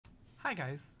Hi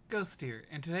guys, Ghost here,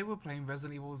 and today we're playing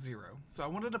Resident Evil 0. So I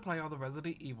wanted to play all the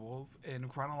Resident Evils in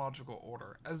chronological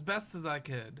order, as best as I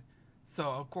could. So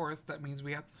of course, that means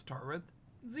we have to start with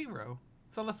 0.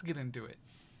 So let's get into it.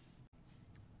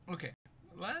 Okay,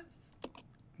 let's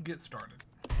get started.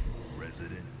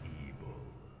 Resident Evil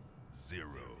 0.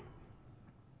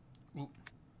 Ooh.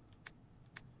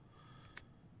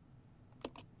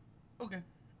 Okay.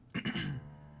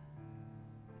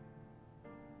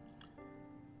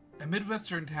 A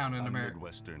Midwestern town in America.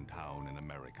 Midwestern town in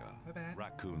America. My bad.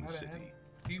 Raccoon My bad. City.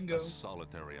 You can go. A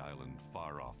solitary island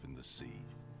far off in the sea.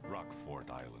 Rockfort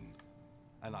Island.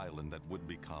 An island that would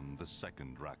become the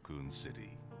second Raccoon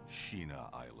City,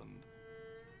 Sheena Island.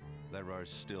 There are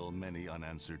still many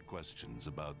unanswered questions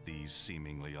about these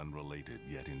seemingly unrelated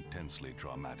yet intensely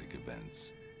traumatic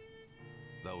events.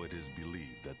 Though it is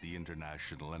believed that the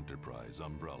International Enterprise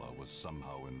umbrella was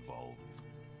somehow involved,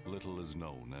 little is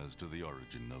known as to the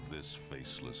origin of this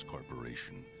faceless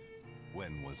corporation.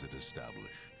 When was it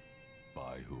established?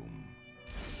 By whom?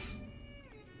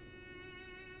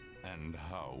 And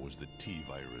how was the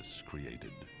T-virus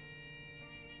created?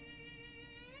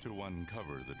 To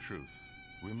uncover the truth,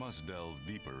 we must delve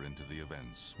deeper into the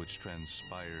events which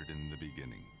transpired in the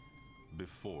beginning,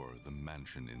 before the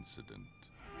mansion incident.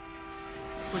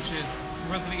 Which is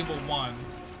Resident Evil 1,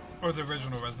 or the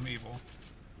original Resident Evil.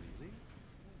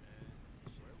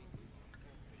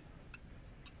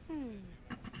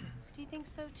 Do you think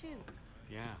so too?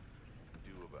 Yeah.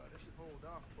 Do about it. Hold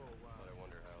off for a while. But I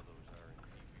wonder how those R&D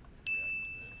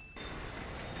people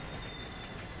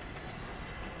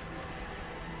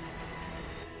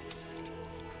react to this.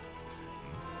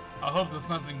 I hope there's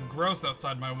nothing gross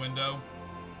outside my window.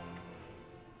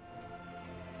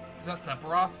 Is that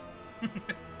Sephiroth?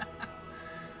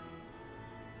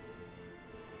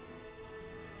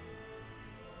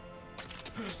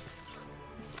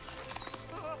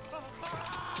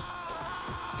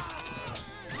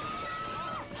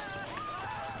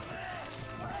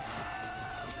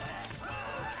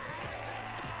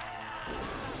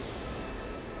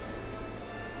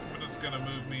 We're just gonna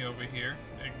move me over here.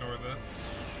 Ignore this.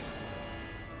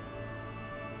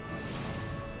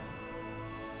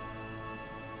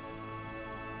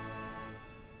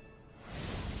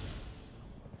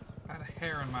 I had a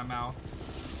hair in my mouth.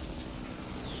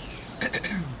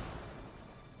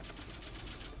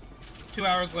 2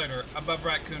 hours later, above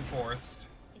Raccoon Forest.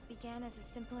 It began as a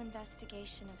simple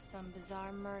investigation of some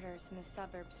bizarre murders in the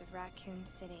suburbs of Raccoon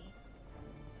City.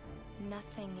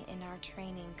 Nothing in our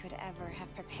training could ever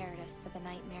have prepared us for the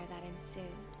nightmare that ensued.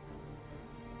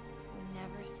 We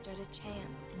never stood a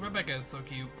chance. Rebecca is so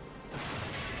cute.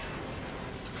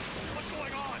 What's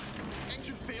going on?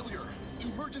 Engine failure.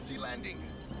 Emergency landing.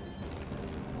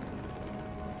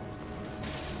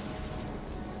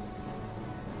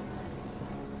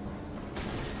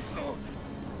 Oh.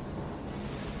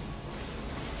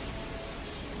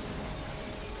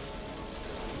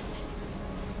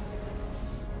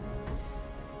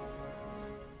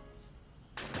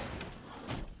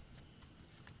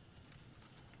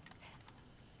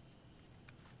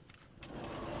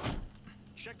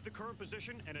 Check the current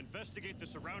position and investigate the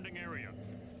surrounding area.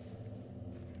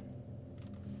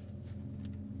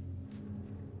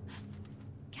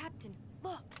 Captain,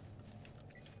 look!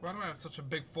 Why do I have such a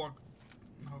big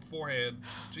forehead?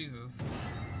 Jesus.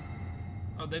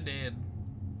 Oh, they're dead.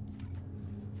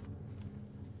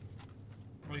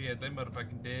 Oh yeah, they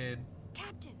motherfucking dead.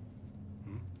 Captain!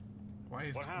 Why are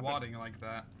you What squatting like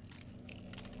that?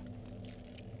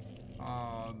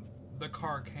 The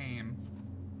car came.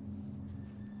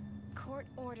 Court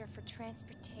order for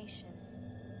transportation.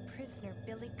 Prisoner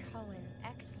Billy Coen,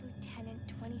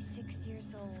 ex-lieutenant, 26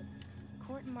 years old.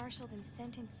 Court-martialed and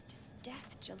sentenced to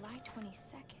death July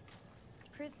 22nd.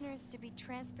 Prisoners to be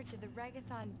transferred to the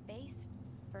Regathon base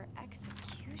for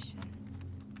execution.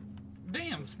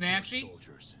 Damn, Those Snatchy.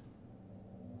 soldiers.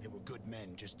 They were good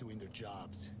men just doing their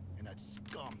jobs, and that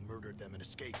scum murdered them and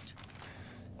escaped.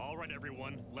 All right,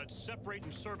 everyone, let's separate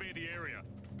and survey the area.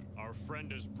 Our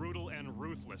friend is brutal and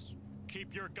ruthless.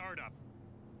 Keep your guard up.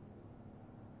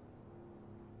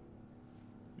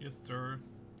 Yes, sir.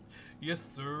 Yes,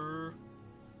 sir.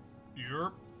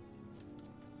 Yerp.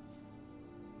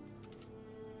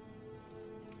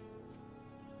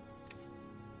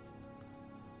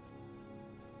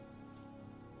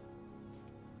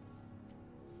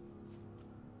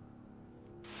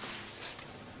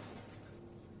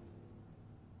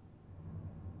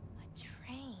 A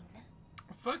train?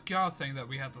 Fuck y'all saying that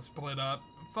we have to split up.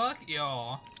 Fuck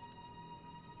y'all.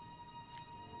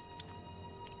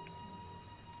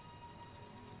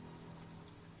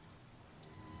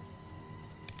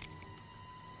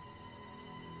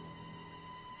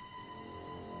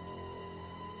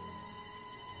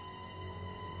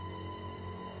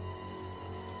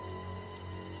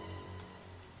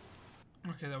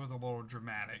 Okay, that was a little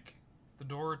dramatic. The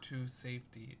door to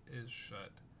safety is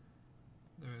shut.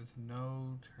 There is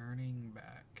no turning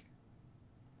back.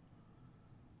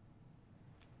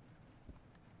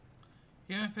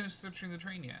 You haven't finished searching the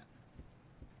train yet.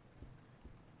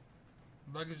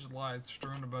 Luggage lies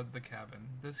strewn above the cabin.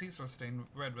 The seats are stained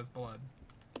red with blood.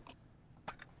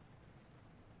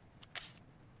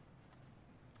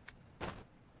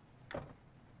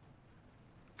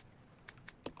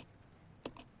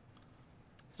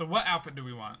 So what outfit do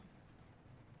we want?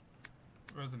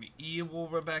 Resident Evil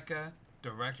Rebecca,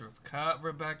 Director's Cut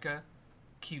Rebecca,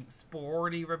 Cute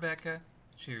Sporty Rebecca,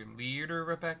 Cheerleader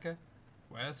Rebecca,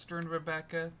 Western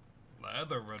Rebecca,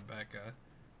 Leather Rebecca,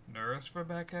 Nurse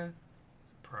Rebecca,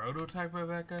 Prototype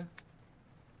Rebecca.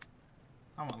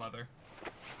 I want leather.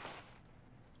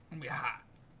 We're hot.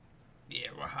 Yeah,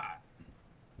 we're hot.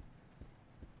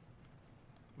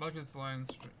 Luggage lines.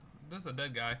 This is a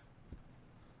dead guy.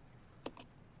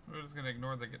 We're just gonna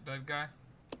ignore the dead guy.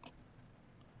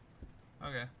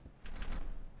 Okay.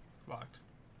 Locked.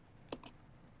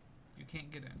 You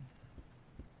can't get in.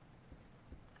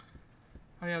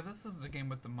 Oh yeah, this is the game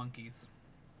with the monkeys.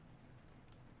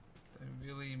 The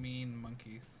really mean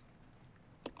monkeys.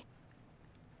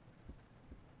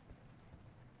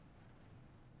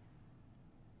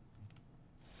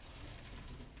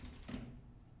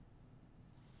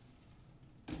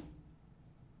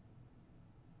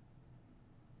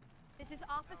 This is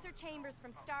Officer Chambers from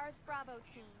S.T.A.R.S Bravo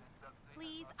team.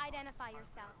 Please identify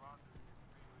yourself.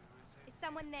 Is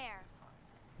someone there?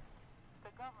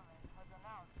 The government has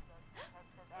announced that it has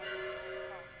set out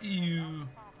Ew.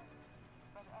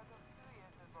 but as of 2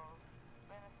 years ago,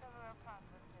 when several plans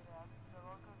were set up, the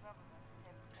local government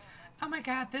stepped in and Oh my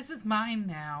god, this is mine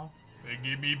now. Hey,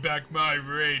 give me back my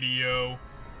radio,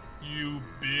 you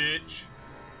bitch.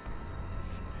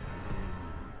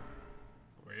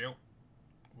 Well,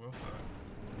 we'll fight.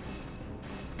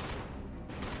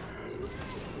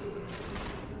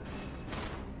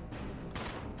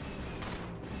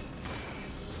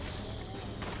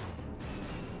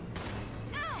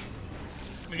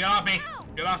 Get off me!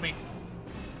 Get off me!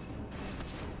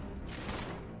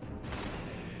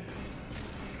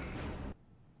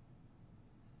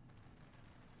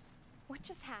 What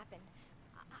just happened?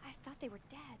 I thought they were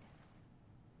dead.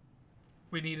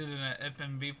 We needed an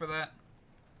FMV for that?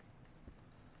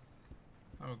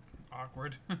 Oh,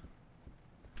 awkward.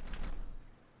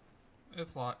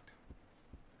 It's locked.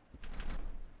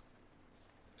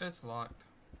 It's locked.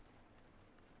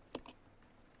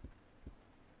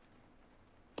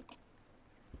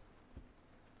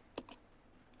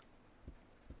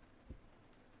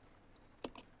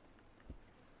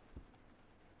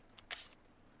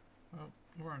 Oh,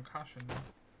 we're on caution now.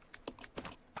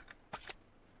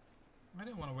 I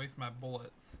didn't want to waste my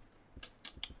bullets.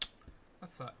 That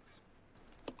sucks.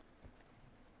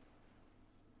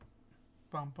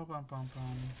 Bum bum bum bum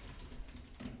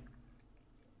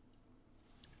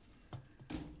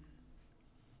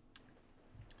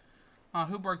bum.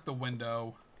 Who broke the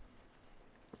window?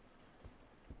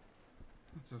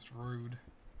 That's just rude.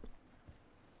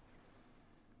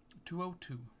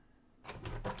 202.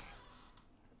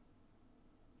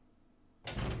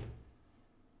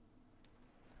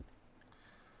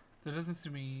 There doesn't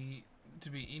seem to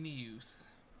be any use.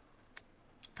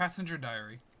 Passenger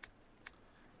diary.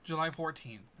 July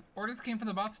 14th. Orders came from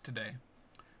the boss today.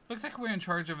 Looks like we're in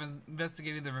charge of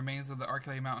investigating the remains of the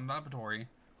Arcade Mountain laboratory.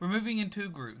 We're moving in 2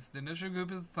 groups. The initial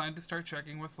group is assigned to start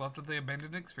checking what's left of the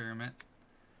abandoned experiment.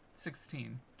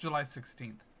 July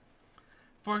 16th.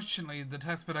 Fortunately, the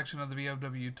test production of the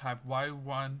BOW type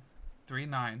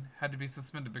Y139 had to be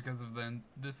suspended because of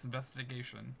this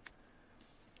investigation.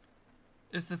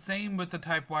 It's the same with the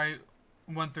type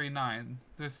Y139.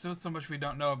 There's still so much we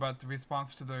don't know about the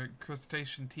response to the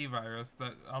crustacean T virus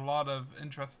that a lot of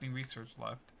interesting research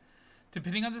left.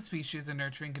 Depending on the species and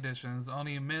nurturing conditions,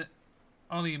 only a minute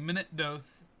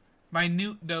dose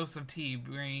of T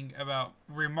bring about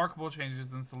remarkable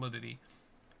changes in solidity,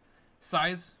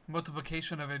 size,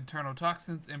 multiplication of internal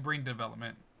toxins, and brain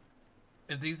development.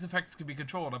 If these effects could be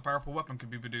controlled, a powerful weapon could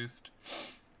be produced.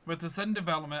 But the sudden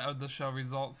development of the shell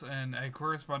results in a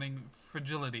corresponding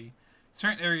fragility.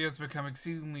 Certain areas become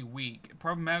exceedingly weak.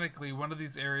 Problematically, one of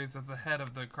these areas is the head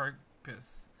of the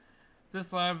carapace.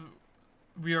 This lab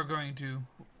we are going to,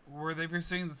 were they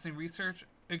pursuing the same research?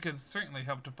 It could certainly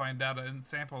help to find data and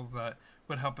samples that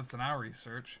would help us in our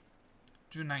research.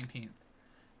 June 19th.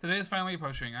 The day is finally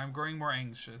approaching. I'm growing more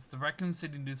anxious. The Raccoon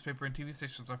City newspaper and TV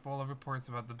stations are full of reports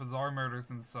about the bizarre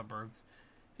murders in the suburbs.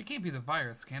 It can't be the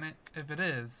virus, can it? If it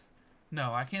is...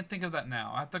 No, I can't think of that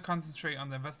now. I have to concentrate on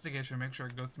the investigation and make sure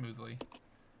it goes smoothly.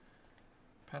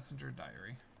 Passenger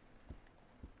diary.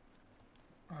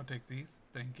 I'll take these.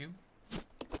 Thank you.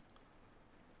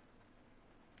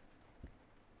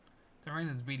 The rain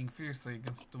is beating fiercely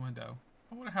against the window.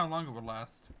 I wonder how long it would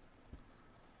last.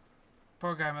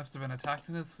 Poor guy must have been attacked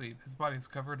in his sleep. His body is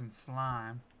covered in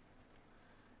slime.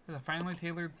 He has a finely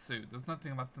tailored suit. There's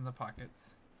nothing left in the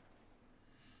pockets.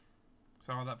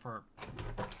 So all that for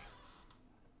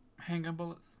handgun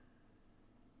bullets.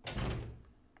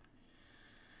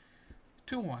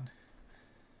 2-1.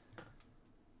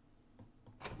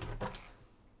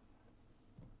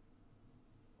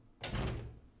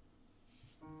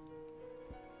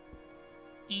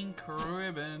 Ink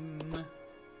ribbon.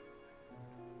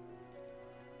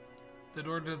 The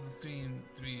door doesn't seem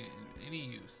to be in any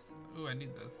use. Ooh, I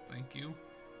need this. Thank you.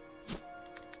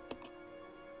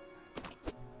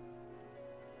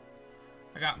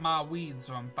 I got my weed,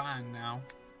 so I'm fine now.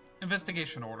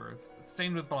 Investigation orders.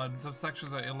 Stained with blood,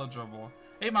 subsections are illegible.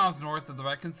 8 miles north of the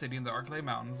Raccoon City in the Arklay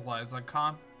Mountains lies a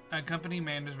company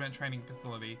management training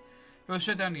facility. It was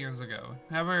shut down years ago.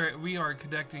 However, we are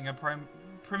conducting a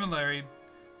preliminary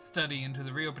study into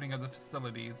the reopening of the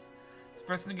facilities. The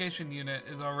investigation unit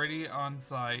is already on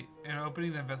site and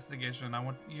opening the investigation. I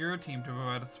want your team to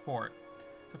provide support.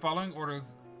 The following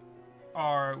orders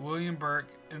are William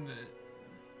Burke and the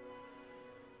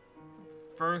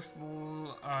first...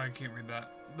 I can't read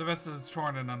that. The rest is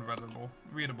torn and unreadable.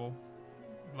 Readable.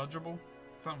 Legible?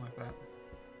 Something like that.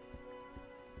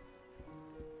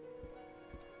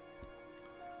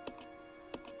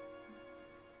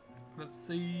 Let's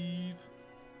save.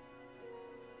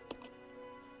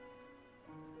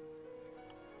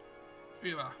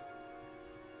 Viva.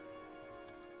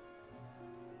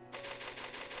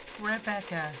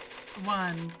 Rebecca.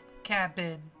 1.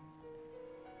 Cabin.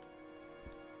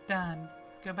 Done.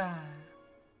 Goodbye.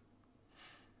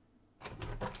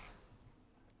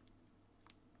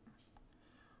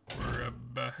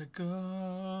 Rebecca.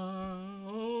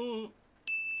 Oh,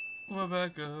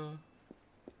 Rebecca.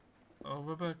 Oh,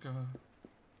 Rebecca.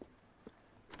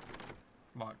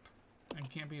 Locked. And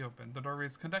can't be opened. The door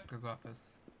reads conductor's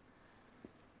office.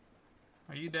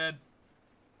 Are you dead?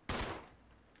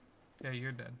 Yeah,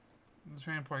 you're dead. The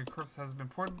train employee corpse has been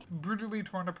brutally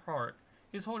torn apart.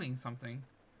 He's holding something.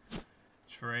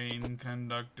 Train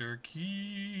conductor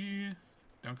key.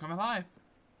 Don't come alive.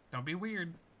 Don't be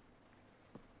weird.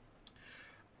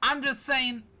 I'm just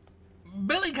saying,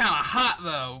 Billy kind of hot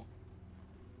though.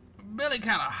 Billy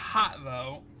kind of hot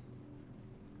though.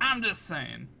 I'm just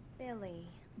saying. Billy.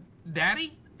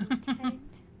 Daddy?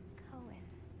 Lieutenant Coen.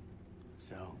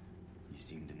 So, you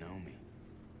seem to know me.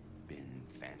 Been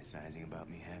fantasizing about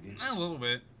me, have you? A little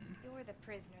bit. You're the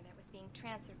prisoner that was being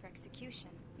transferred for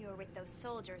execution. You were with those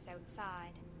soldiers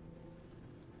outside.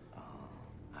 Oh,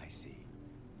 I see.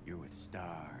 You're with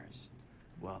S.T.A.R.S.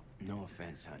 Well, no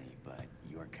offense, honey, but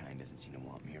your kind doesn't seem to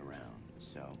want me around,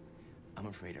 so I'm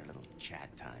afraid our little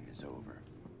chat time is over.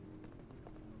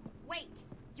 Wait!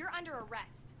 You're under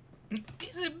arrest.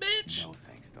 He's a bitch! No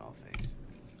thanks, Dollface.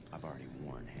 I've already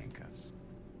worn handcuffs.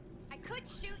 I could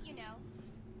shoot, you know.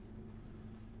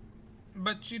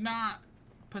 But you're not,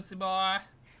 pussy boy.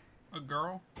 A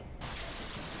girl.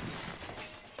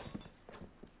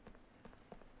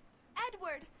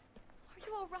 Edward! Are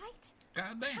you alright?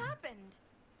 God What damn. happened?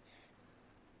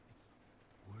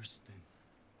 It's worse than...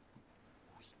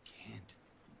 We can't.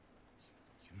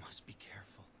 You must be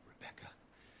careful, Rebecca.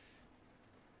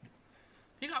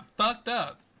 He got fucked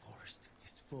up. The forest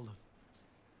is full of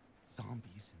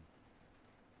zombies and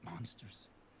monsters.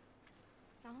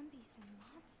 Zombies and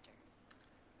monsters.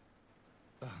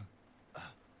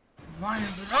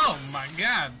 Lions. Oh my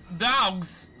god.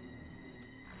 Dogs.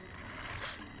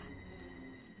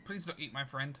 Please don't eat my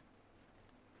friend.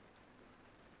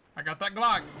 I got that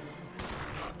Glock.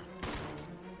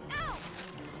 Ow!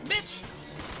 Bitch.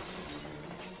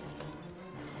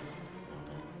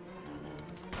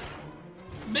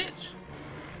 Bitch.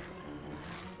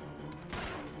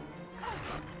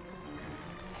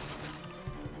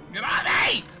 Get on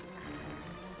me!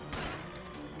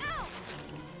 Ow!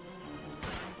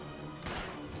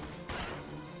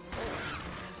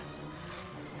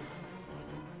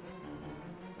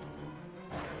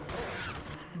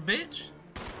 Bitch.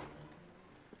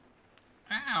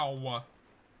 Ow.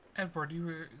 Edward, you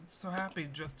were so happy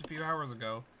just a few hours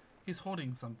ago. He's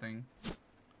holding something.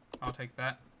 I'll take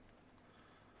that.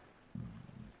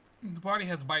 The body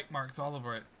has bite marks all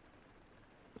over it.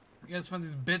 It's from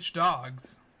these bitch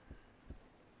dogs.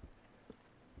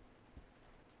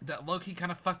 That low-key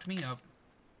kind of fucked me up.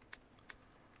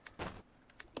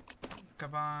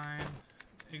 Combine.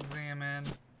 Examine.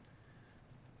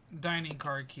 Dining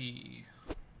car key.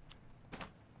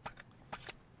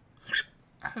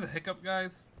 The hiccup,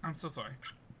 guys. I'm so sorry.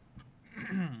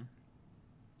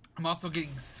 I'm also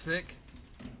getting sick.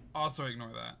 Also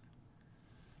ignore that.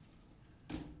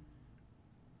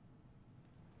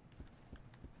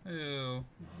 Ew.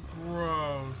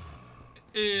 Gross.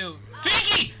 Ew.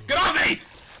 Stinky! Get off me!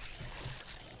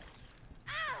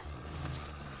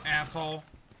 Asshole.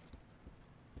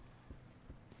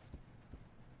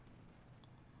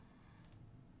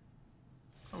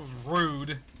 That was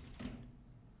rude.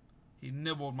 He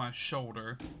nibbled my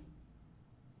shoulder.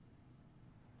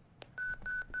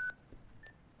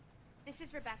 This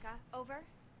is Rebecca. Over.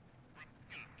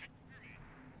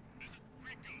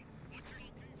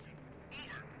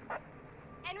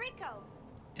 Enrico!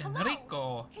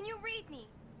 Enrico! Can you read me?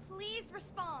 Please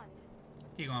respond.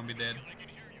 He gonna be dead. I can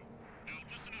hear you. Now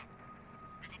listen up.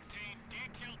 We've obtained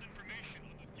detailed information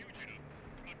on the fugitive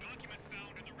from a document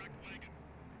found in the wrecked wagon.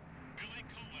 Billy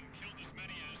Coen killed as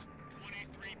many as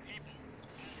 23 people.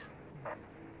 Over.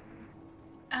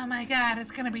 Oh my god,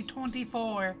 it's gonna be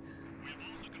 24. We have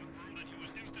also confirmed that he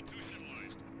was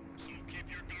institutionalized, so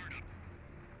keep your guard up.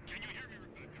 Can you hear me,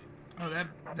 Rebecca? Oh,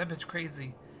 that bitch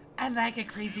crazy. I like a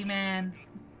crazy man.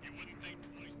 You wouldn't think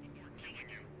twice before killing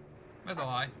you. That's a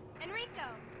lie. Enrico!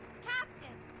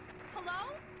 Captain!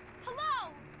 Hello?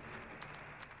 Hello!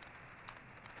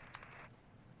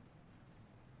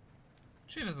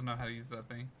 She doesn't know how to use that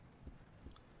thing.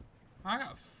 I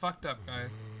got fucked up,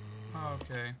 guys.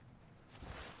 Okay.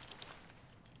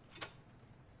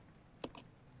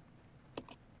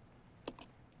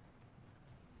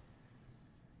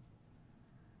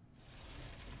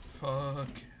 Fuck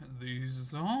these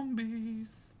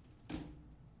zombies.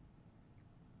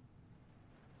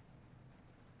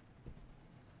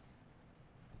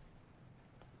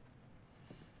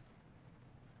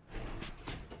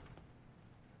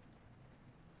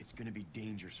 It's gonna be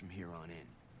dangerous from here on in.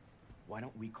 Why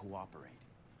don't we cooperate?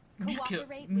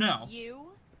 Cooperate no. with you?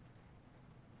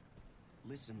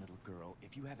 Listen, little girl,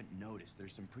 if you haven't noticed,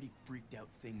 there's some pretty freaked out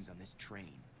things on this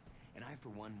train. And I, for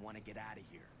one, want to get out of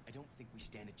here. I don't think we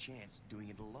stand a chance doing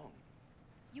it alone.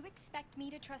 You expect me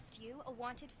to trust you, a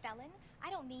wanted felon? I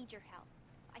don't need your help.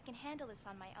 I can handle this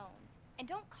on my own. And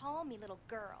don't call me little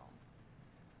girl.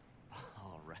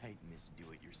 All right, Miss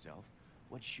Do-It-Yourself.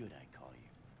 What should I call you?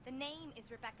 The name is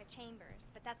Rebecca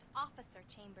Chambers, but that's Officer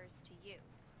Chambers to you.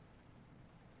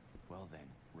 Well then,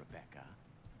 Rebecca,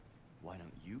 why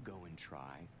don't you go and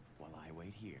try while I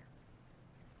wait here?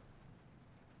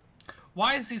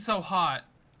 Why is he so hot?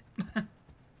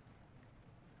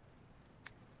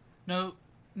 No.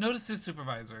 Notice to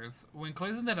supervisors. When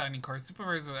closing the dining car,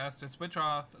 supervisors are asked to switch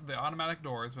off the automatic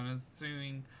doors when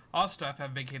assuming all staff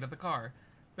have vacated the car.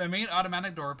 The main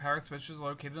automatic door power switch is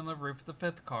located on the roof of the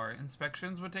fifth car.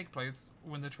 Inspections would take place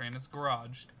when the train is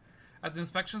garaged. As the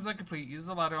inspections are complete, use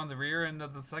the ladder on the rear end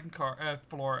of the second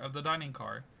floor of the dining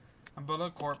car.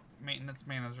 Umbrella Corp maintenance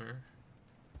manager.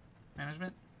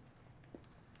 Management?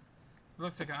 It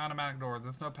looks like an automatic door.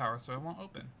 There's no power, so it won't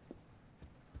open.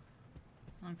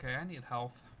 Okay, I need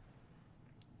health.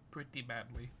 Pretty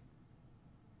badly.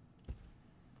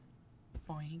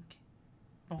 Boink.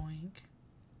 Boink.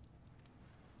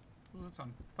 Ooh, it's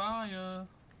on fire.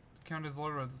 The counter is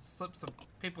loaded with slips of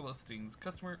paper listings.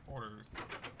 Customer orders.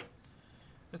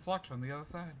 It's locked from the other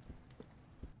side.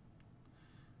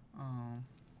 Oh.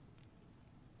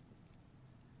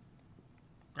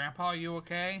 Grandpa, you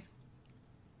okay?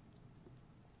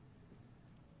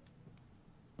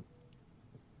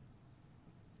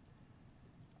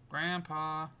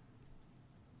 Grandpa.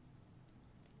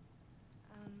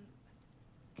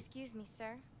 Excuse me,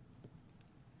 sir.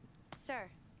 Sir.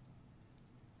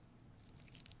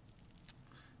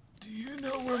 Do you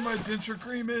know where my denture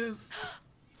cream is?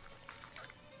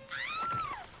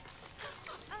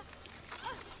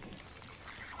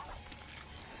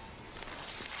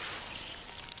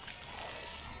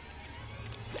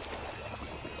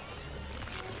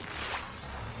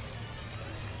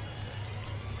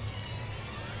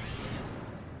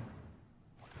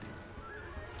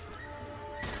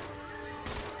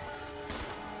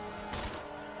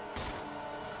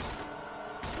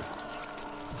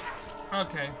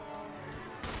 Okay.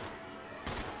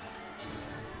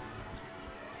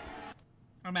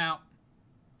 I'm out.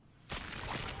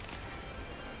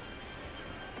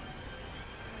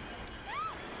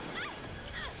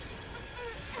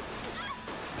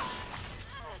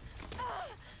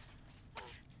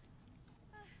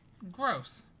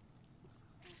 Gross.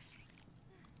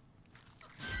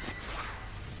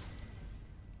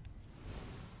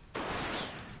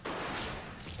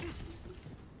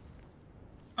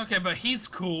 Okay, but he's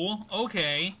cool.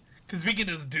 Okay. Because we can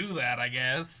just do that, I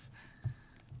guess.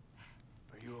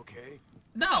 Are you okay?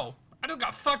 No! I just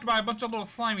got fucked by a bunch of little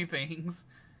slimy things.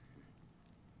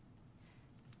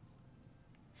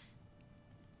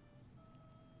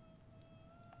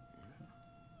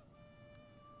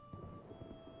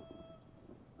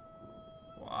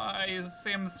 Why is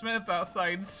Sam Smith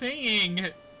outside singing?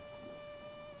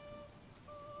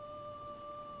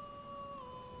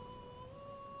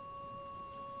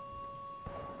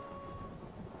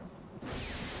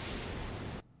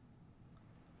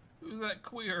 Who's that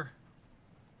queer?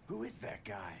 Who is that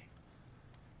guy?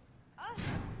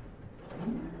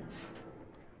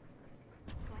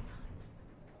 What's going on?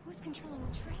 Who's controlling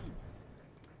the train?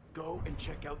 Go and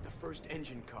check out the first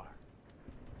engine car.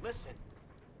 Listen,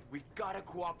 we gotta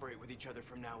cooperate with each other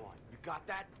from now on. You got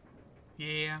that?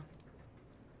 Yeah.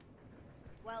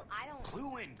 Well, I don't...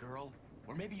 Clue in, girl.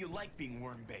 Or maybe you like being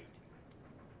worm bait.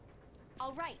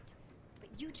 All right. But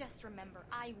you just remember,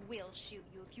 I will shoot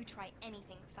you if you try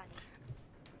anything funny.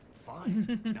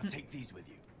 Fine. Now take these with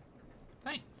you.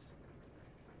 Thanks.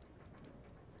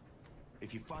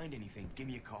 If you find anything, give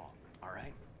me a call, all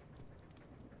right?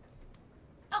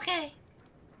 Okay.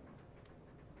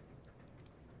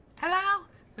 Hello?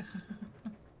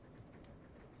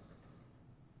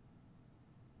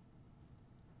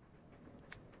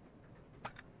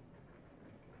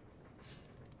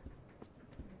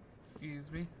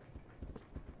 Excuse me.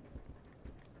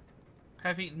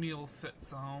 Half-eaten mule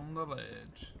sits on the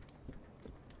ledge.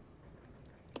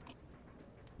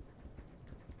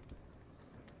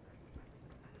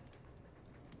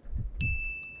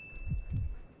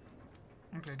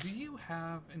 Okay, do you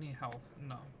have any health?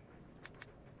 No.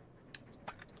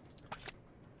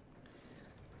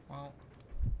 Well,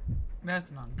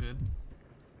 that's not good.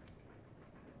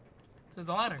 There's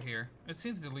a ladder here. It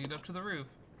seems to lead up to the roof.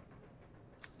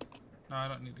 No, I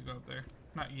don't need to go up there.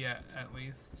 Not yet, at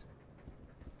least.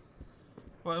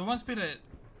 Well, it wants me to...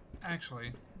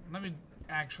 Actually, let me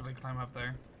actually climb up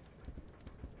there.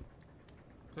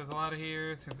 There's a ladder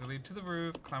here. It seems to lead to the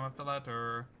roof. Climb up the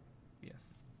ladder.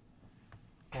 Yes.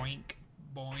 Boink.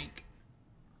 Boink.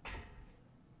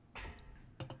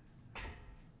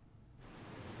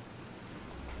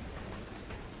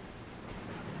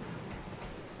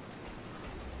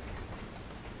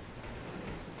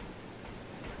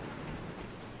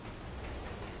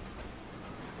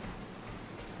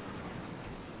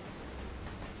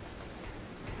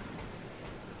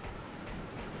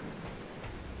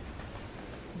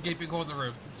 Gaping hole in the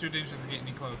roof. It's too dangerous to get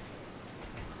any close.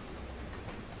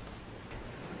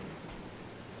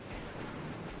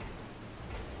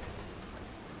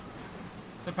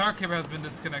 The power cable has been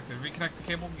disconnected. Reconnect the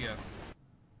cable? Yes.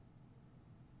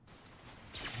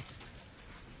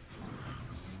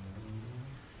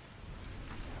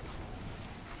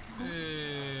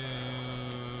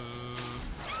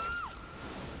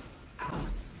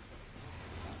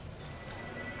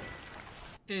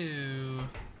 Ew.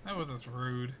 That was just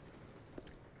rude.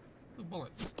 Ooh,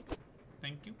 bullets.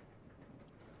 Thank you.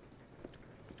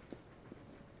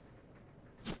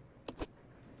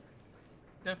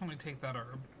 Definitely take that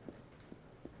herb.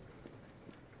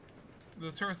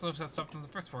 The service lift has stopped on the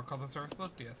first floor, called the service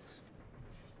lift, yes.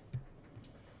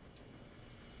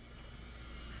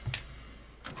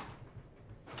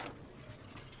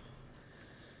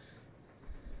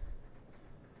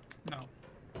 No.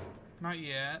 Not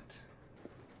yet.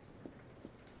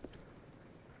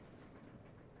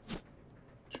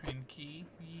 Train key,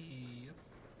 yes.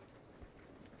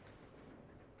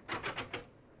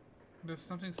 There's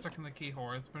something stuck in the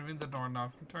keyhole. It's moving the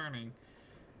doorknob from turning.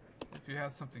 If you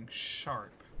have something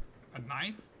sharp. A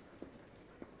knife?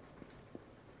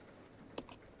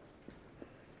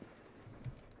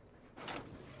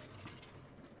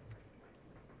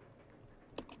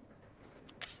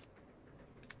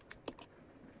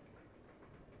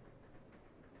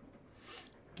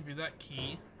 Give you that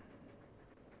key.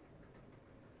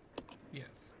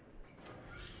 Yes.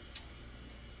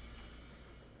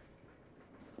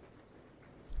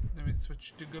 Let me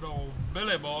switch to good old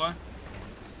Billy boy.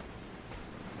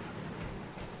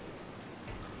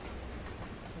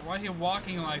 Why are you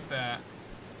walking like that?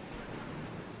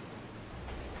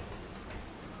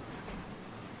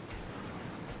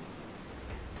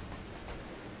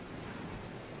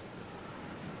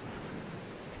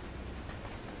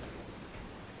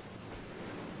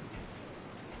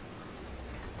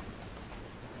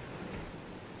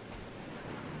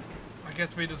 I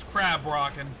guess we just crab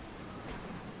rocking.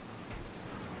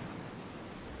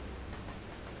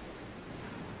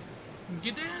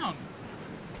 Get down.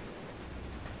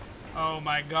 Oh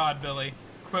my god, Billy.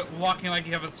 Quit walking like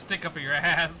you have a stick up your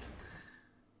ass.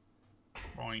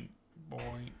 Boink,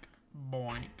 boink,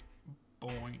 boink,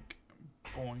 boink,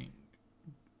 boink,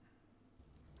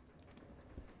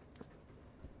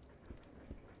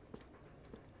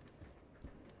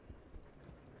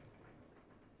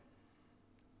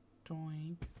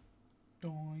 Doink.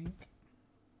 Doink.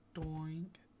 Doink.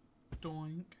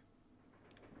 Doink.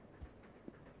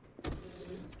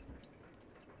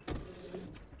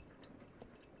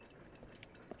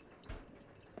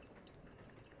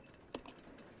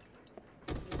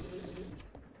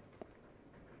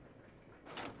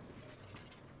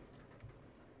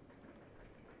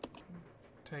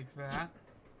 Take that.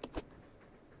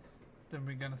 Then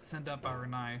we're gonna send up our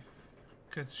knife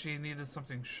because she needed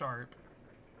something sharp.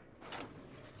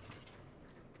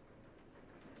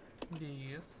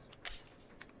 Yes.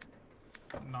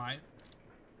 Knife.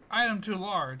 Item too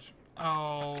large.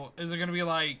 Oh, is it gonna be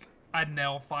like a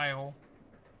nail file?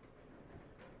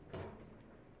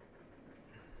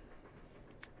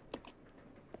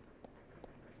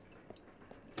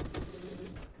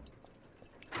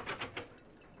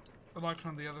 Locked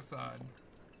on the other side.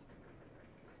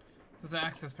 There's an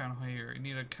access panel here. You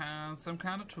need some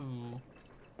kind of tool.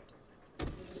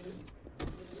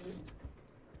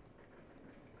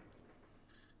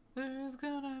 There's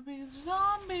gonna be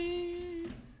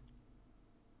zombies.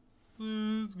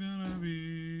 There's gonna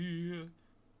be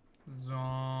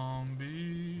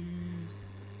zombies.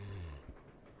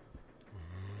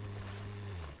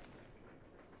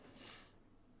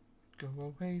 Go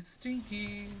away,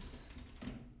 stinkies.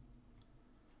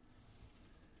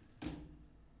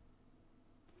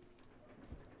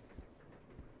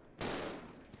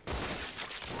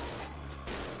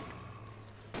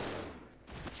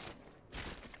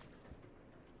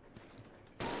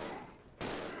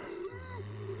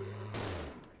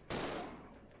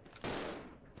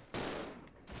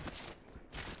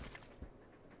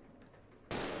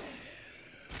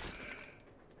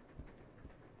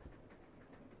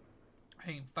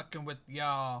 Ain't fucking with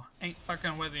y'all. Ain't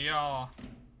fucking with y'all.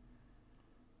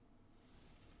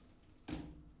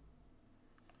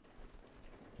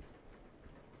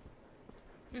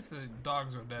 Guess the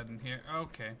dogs are dead in here.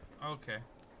 Okay, okay.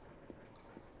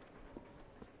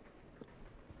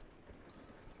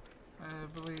 I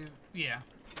believe, yeah,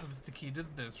 that was the key to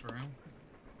this room.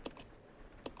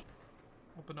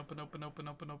 Open, open, open, open,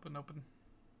 open, open, open.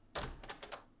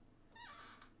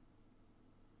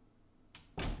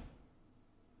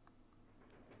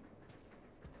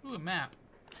 Ooh, a map.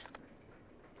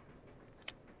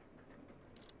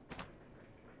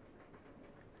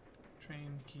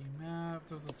 Train key map.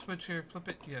 There's a switch here. Flip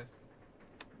it. Yes.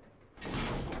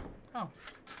 Oh.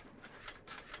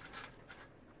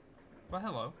 Well,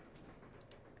 hello.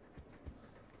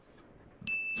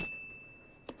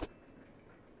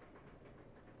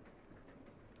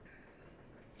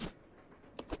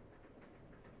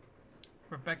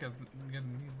 Rebecca's gonna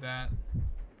need that.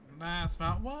 That's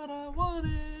not what I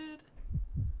wanted.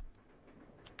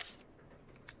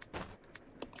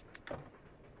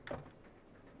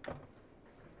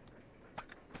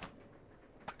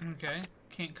 Okay,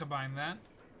 can't combine that.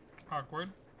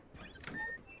 Awkward.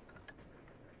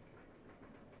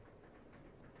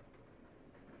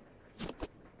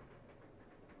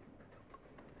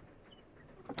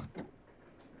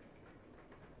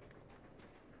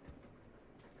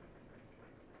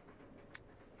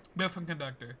 Different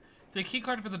conductor. The key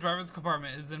card for the driver's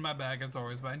compartment is in my bag as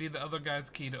always, but I need the other guy's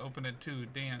key to open it too.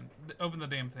 Open the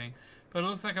damn thing. But it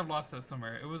looks like I've lost it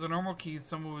somewhere. It was a normal key,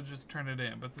 someone would just turn it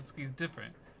in, but this key's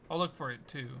different. I'll look for it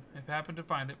too. If I happen to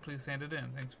find it, please hand it in.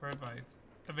 Thanks for advice.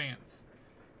 Advance.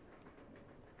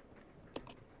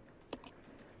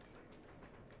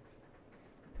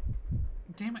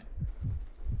 Damn it.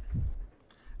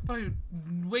 I played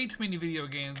way too many video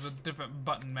games with different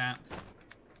button maps.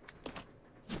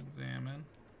 Examine.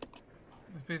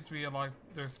 There appears to be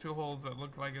there's two holes that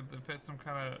look like it that fit some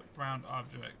kind of round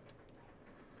object.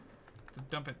 To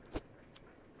dump it.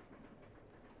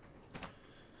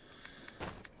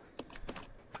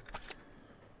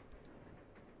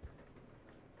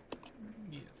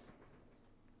 Yes.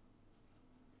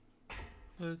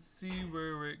 Let's see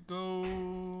where it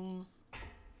goes.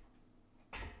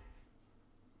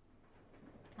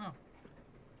 Oh.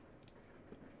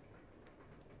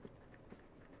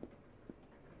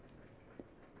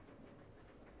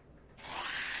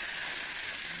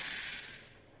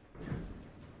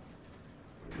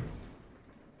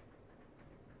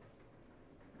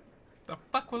 The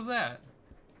fuck was that?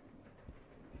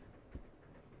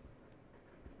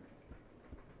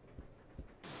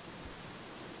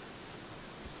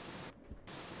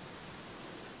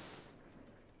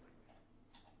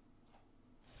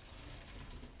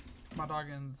 My dog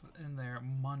is in there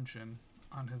munching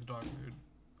on his dog food.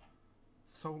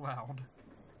 So loud.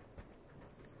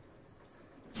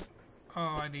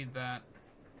 Oh, I need that.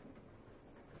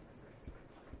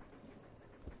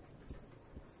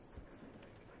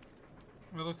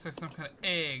 It looks like some kind of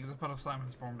eggs. A puddle of slime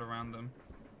has formed around them.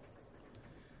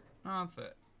 Not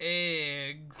the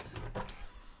eggs.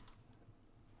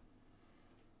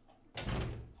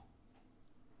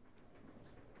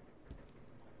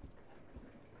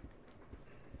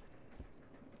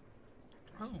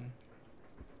 Oh.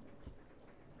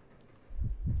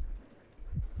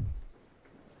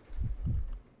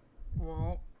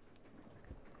 Well,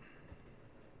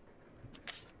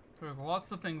 there's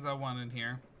lots of things I want in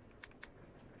here.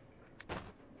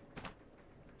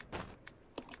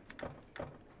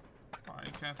 Why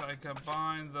can't I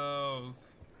combine those?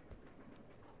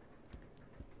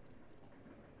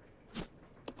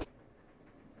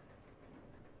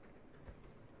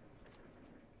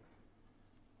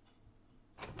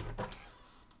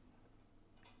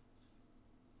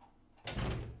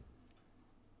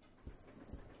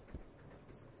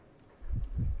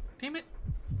 Damn it!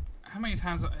 How many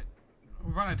times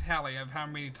run a tally of how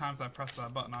many times I pressed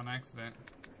that button on accident.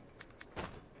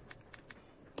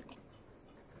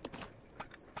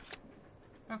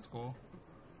 That's cool.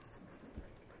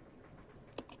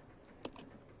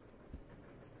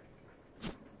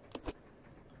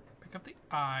 Pick up the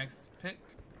ice pick.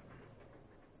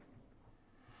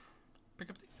 Pick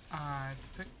up the ice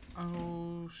pick.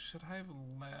 Oh, should I have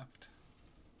left?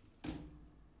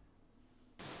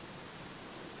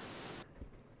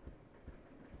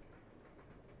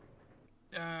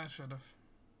 Yeah, I should have.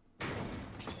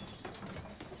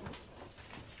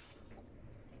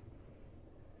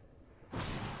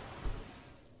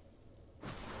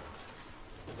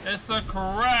 It's a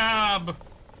crab!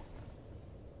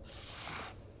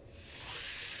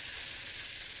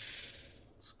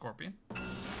 Scorpion.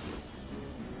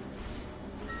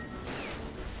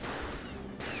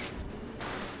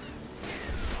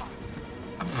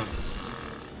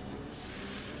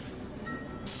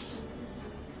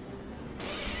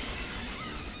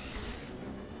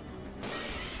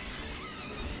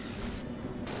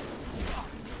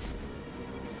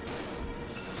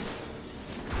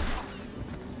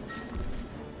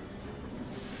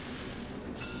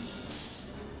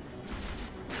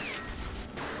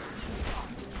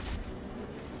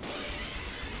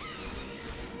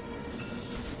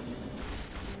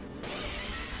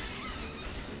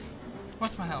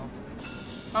 What's my health?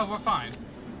 Oh, we're fine.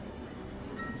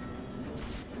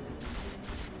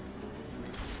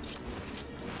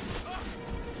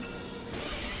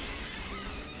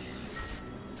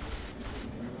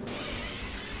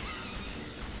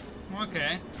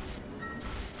 Okay.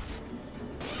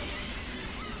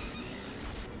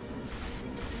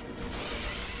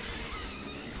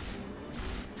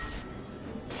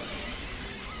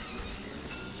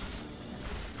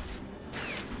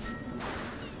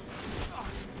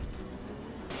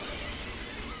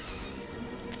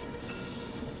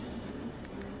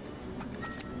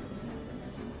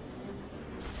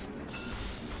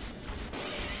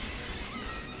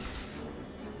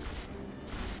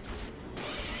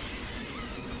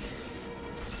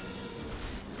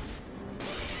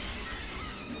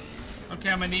 Okay,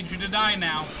 I'm gonna need you to die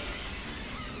now.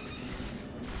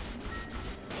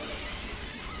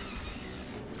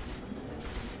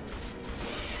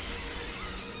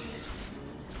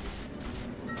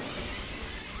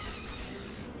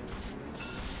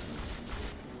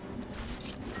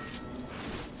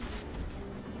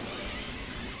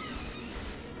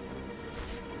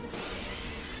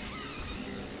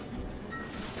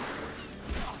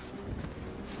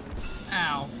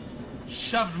 Ow.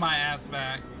 Shoved my ass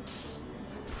back.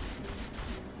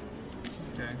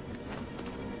 Okay.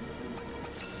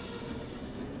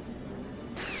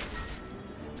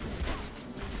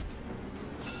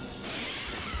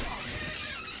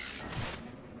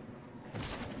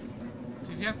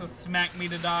 Did you have to smack me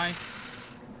to die?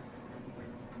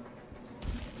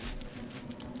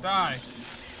 Die.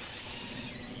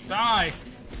 Die!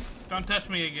 Don't touch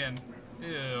me again.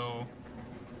 Ew.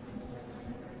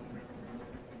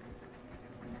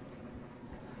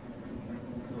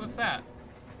 What's that?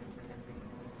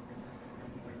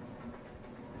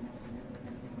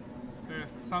 There's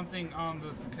something on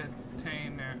this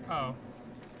container. Oh.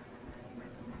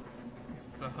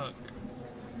 It's the hook.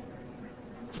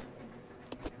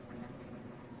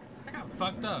 I got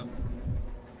fucked up.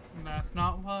 That's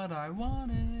not what I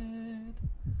wanted.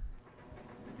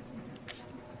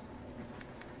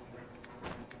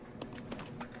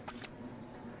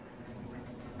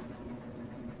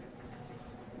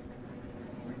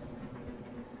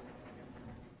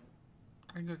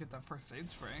 I can go get that first aid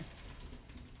spray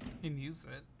and use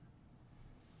it.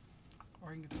 Or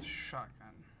I can get the shotgun.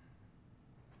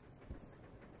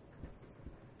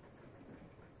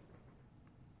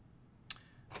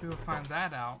 We will find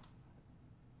that out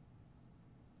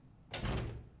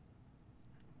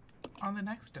on the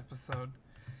next episode.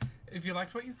 If you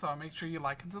liked what you saw, make sure you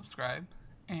like and subscribe.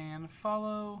 And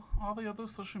follow all the other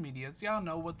social medias. Y'all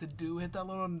know what to do. Hit that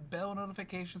little bell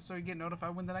notification so you get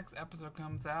notified when the next episode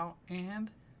comes out. And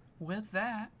with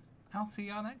that, I'll see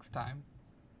y'all next time.